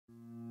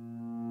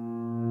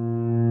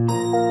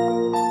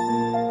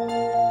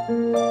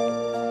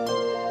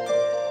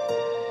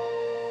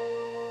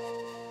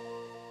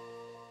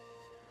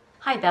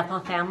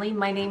Bethel family.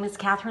 My name is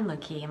Kathryn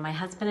Luedtke, and my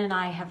husband and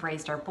I have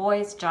raised our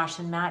boys, Josh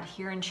and Matt,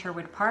 here in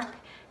Sherwood Park,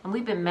 and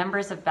we've been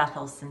members of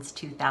Bethel since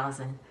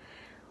 2000.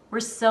 We're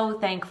so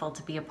thankful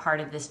to be a part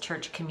of this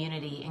church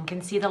community and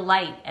can see the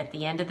light at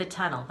the end of the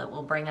tunnel that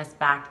will bring us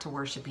back to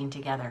worshiping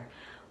together.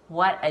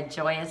 What a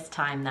joyous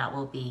time that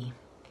will be.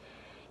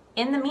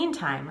 In the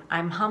meantime,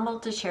 I'm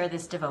humbled to share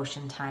this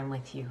devotion time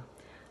with you.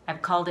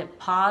 I've called it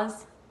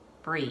Pause,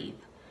 Breathe,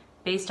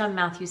 based on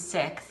Matthew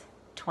 6,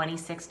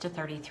 26 to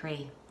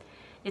 33.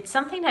 It's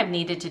something I've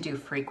needed to do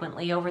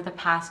frequently over the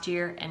past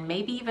year, and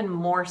maybe even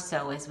more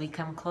so as we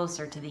come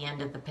closer to the end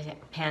of the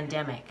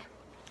pandemic.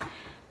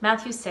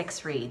 Matthew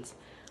 6 reads,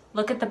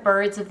 "Look at the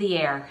birds of the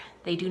air.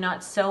 They do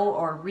not sow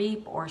or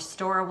reap or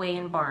store away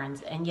in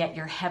barns, and yet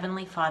your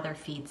heavenly Father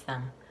feeds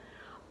them.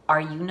 Are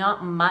you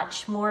not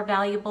much more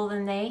valuable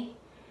than they?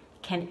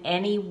 Can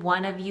any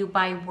one of you,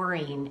 by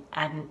worrying,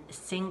 add a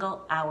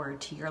single hour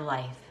to your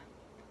life?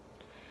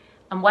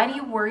 And why do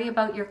you worry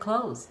about your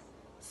clothes?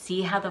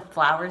 See how the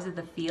flowers of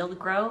the field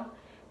grow?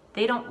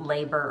 They don't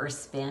labor or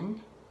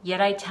spin.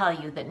 Yet I tell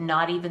you that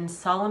not even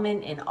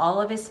Solomon in all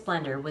of his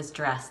splendor was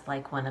dressed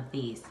like one of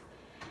these.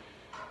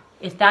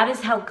 If that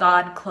is how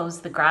God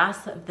clothes the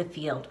grass of the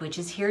field, which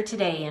is here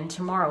today and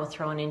tomorrow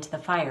thrown into the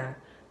fire,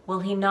 will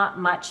he not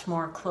much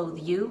more clothe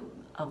you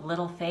of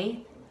little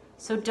faith?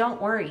 So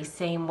don't worry,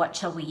 saying, what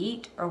shall we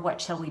eat, or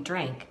what shall we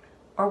drink,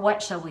 or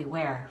what shall we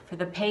wear? For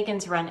the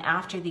pagans run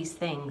after these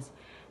things,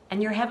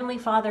 and your heavenly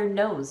Father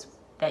knows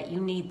that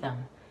you need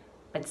them.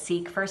 But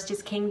seek first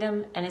his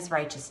kingdom and his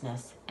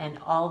righteousness, and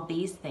all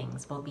these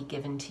things will be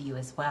given to you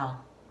as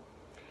well."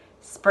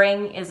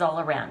 Spring is all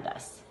around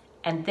us,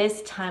 and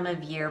this time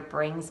of year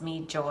brings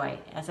me joy,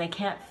 as I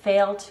can't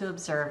fail to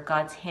observe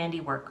God's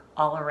handiwork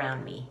all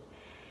around me.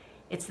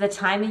 It's the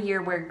time of year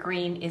where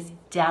green is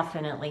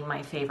definitely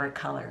my favorite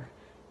color.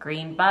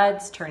 Green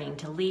buds turning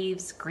to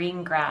leaves,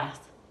 green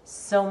grass,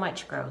 so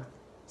much growth,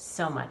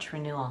 so much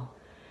renewal.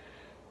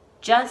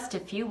 Just a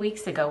few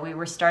weeks ago, we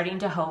were starting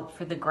to hope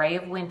for the gray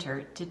of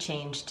winter to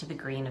change to the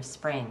green of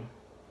spring.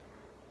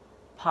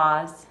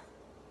 Pause,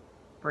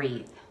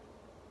 breathe.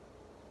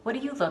 What do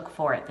you look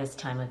for at this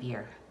time of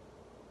year?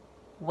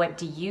 What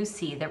do you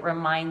see that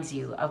reminds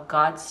you of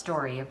God's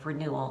story of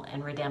renewal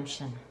and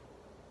redemption?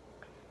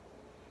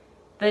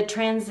 The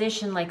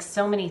transition, like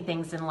so many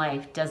things in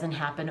life, doesn't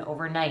happen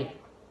overnight.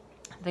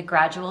 The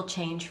gradual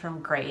change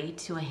from gray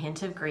to a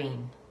hint of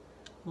green.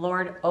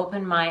 Lord,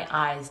 open my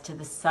eyes to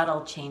the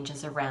subtle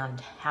changes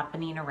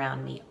happening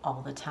around me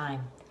all the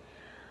time.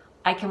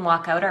 I can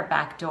walk out our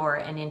back door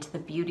and into the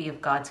beauty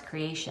of God's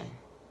creation.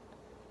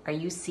 Are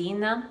you seeing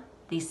them?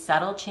 These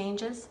subtle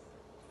changes?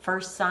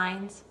 First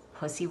signs,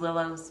 pussy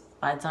willows,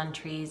 buds on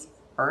trees,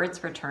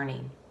 birds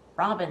returning,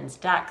 robins,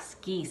 ducks,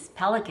 geese,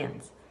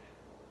 pelicans.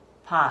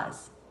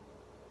 Pause,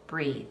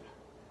 breathe.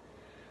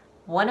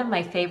 One of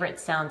my favorite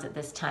sounds at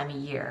this time of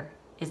year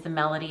is the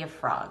melody of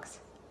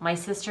frogs. My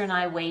sister and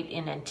I wait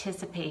in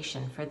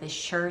anticipation for this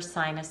sure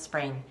sign of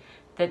spring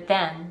that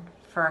then,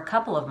 for a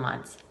couple of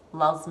months,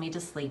 lulls me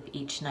to sleep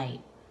each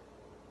night.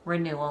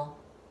 Renewal,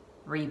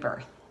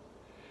 rebirth.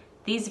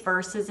 These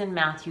verses in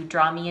Matthew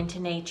draw me into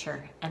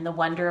nature and the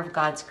wonder of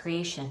God's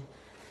creation.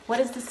 What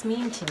does this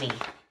mean to me?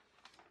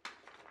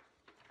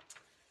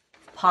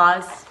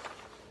 Pause,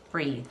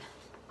 breathe.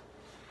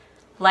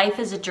 Life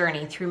is a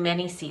journey through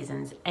many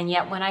seasons, and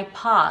yet when I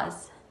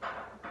pause,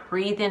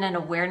 breathe in an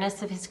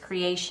awareness of his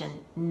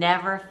creation,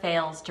 never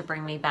fails to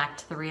bring me back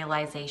to the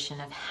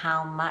realization of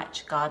how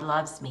much God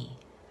loves me,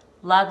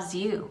 loves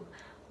you,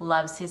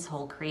 loves his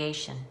whole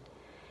creation.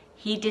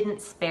 He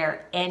didn't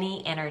spare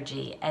any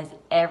energy, as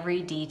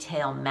every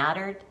detail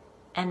mattered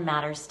and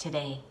matters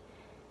today.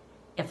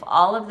 If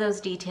all of those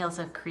details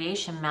of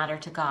creation matter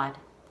to God,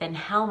 then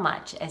how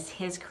much as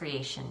his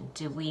creation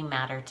do we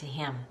matter to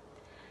him?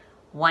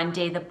 One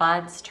day the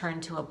buds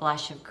turn to a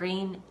blush of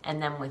green,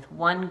 and then with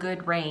one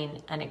good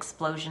rain, an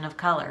explosion of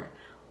color,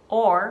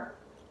 or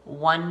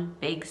one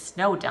big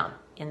snow dump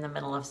in the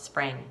middle of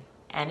spring,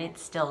 and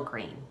it's still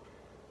green.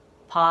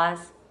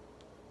 Pause,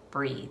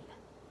 breathe.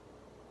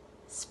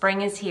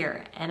 Spring is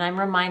here, and I'm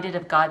reminded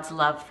of God's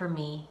love for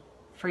me,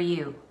 for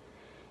you.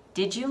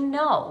 Did you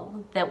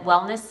know that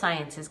wellness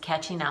science is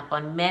catching up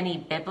on many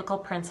biblical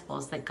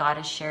principles that God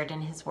has shared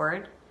in his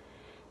word?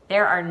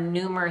 There are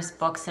numerous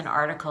books and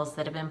articles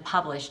that have been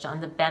published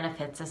on the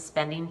benefits of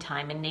spending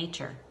time in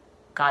nature,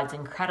 God's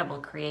incredible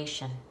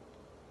creation.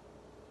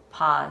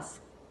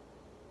 Pause,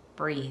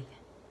 breathe.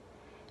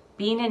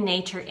 Being in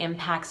nature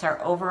impacts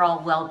our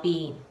overall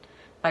well-being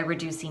by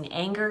reducing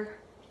anger,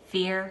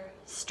 fear,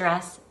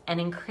 stress, and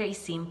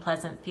increasing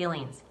pleasant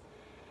feelings.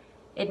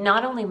 It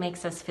not only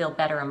makes us feel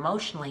better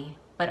emotionally,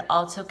 but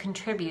also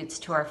contributes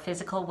to our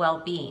physical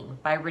well-being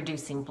by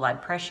reducing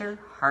blood pressure,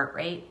 heart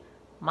rate,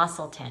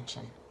 muscle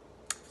tension.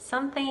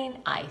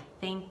 Something I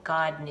think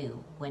God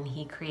knew when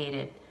he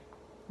created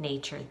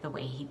nature the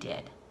way he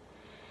did.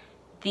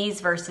 These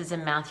verses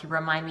in Matthew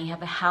remind me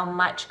of how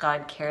much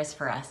God cares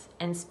for us,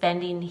 and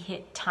spending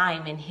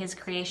time in his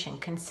creation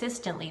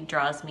consistently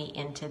draws me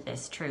into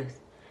this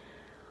truth.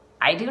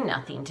 I do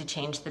nothing to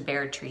change the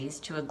bare trees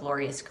to a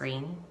glorious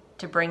green,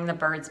 to bring the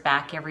birds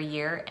back every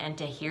year and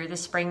to hear the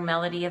spring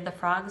melody of the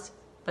frogs,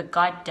 but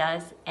God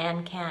does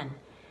and can.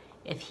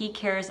 If He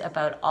cares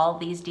about all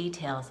these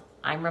details,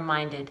 I'm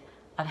reminded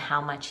of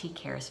how much He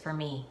cares for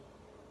me.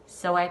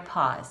 So I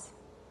pause.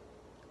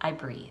 I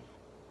breathe.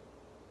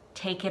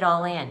 Take it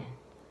all in,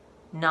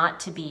 not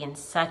to be in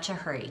such a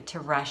hurry to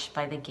rush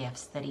by the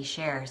gifts that He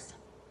shares.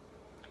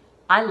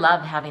 I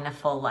love having a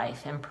full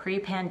life, and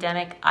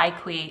pre-pandemic, I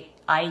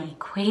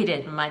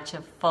equated much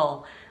of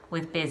full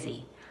with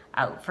busy.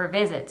 Out for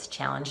visits,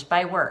 challenged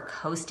by work,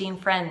 hosting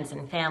friends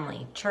and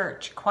family,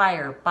 church,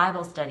 choir,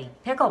 Bible study,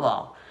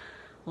 pickleball.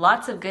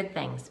 Lots of good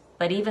things,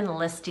 but even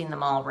listing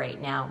them all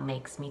right now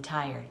makes me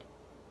tired.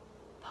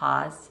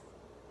 Pause,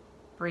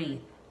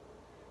 breathe.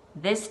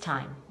 This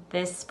time,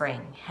 this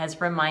spring, has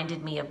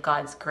reminded me of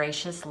God's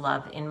gracious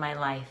love in my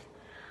life.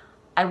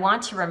 I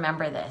want to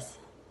remember this,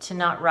 to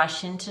not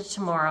rush into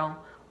tomorrow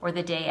or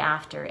the day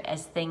after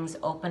as things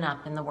open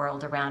up in the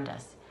world around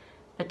us,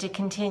 but to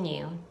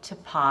continue to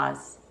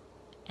pause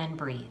and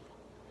breathe.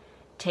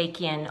 Take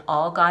in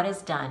all God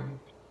has done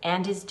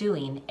and is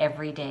doing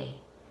every day,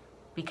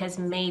 because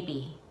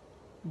maybe,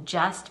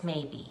 just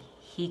maybe,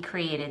 He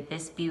created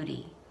this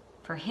beauty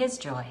for His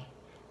joy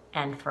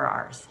and for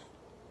ours.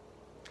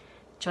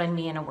 Join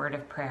me in a word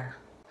of prayer.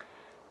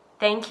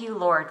 Thank you,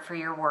 Lord, for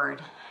your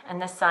word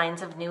and the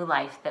signs of new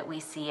life that we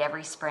see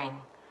every spring,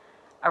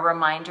 a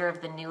reminder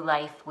of the new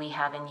life we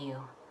have in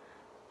you.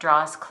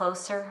 Draw us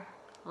closer,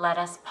 let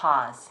us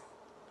pause,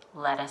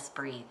 let us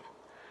breathe.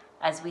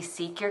 As we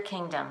seek your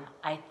kingdom,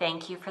 I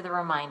thank you for the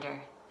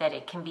reminder that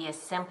it can be as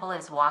simple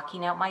as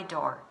walking out my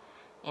door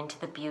into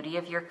the beauty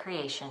of your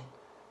creation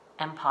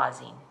and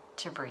pausing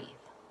to breathe.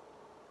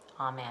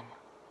 Amen.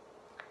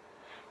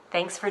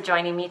 Thanks for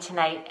joining me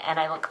tonight, and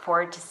I look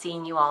forward to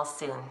seeing you all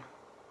soon.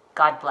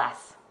 God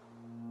bless.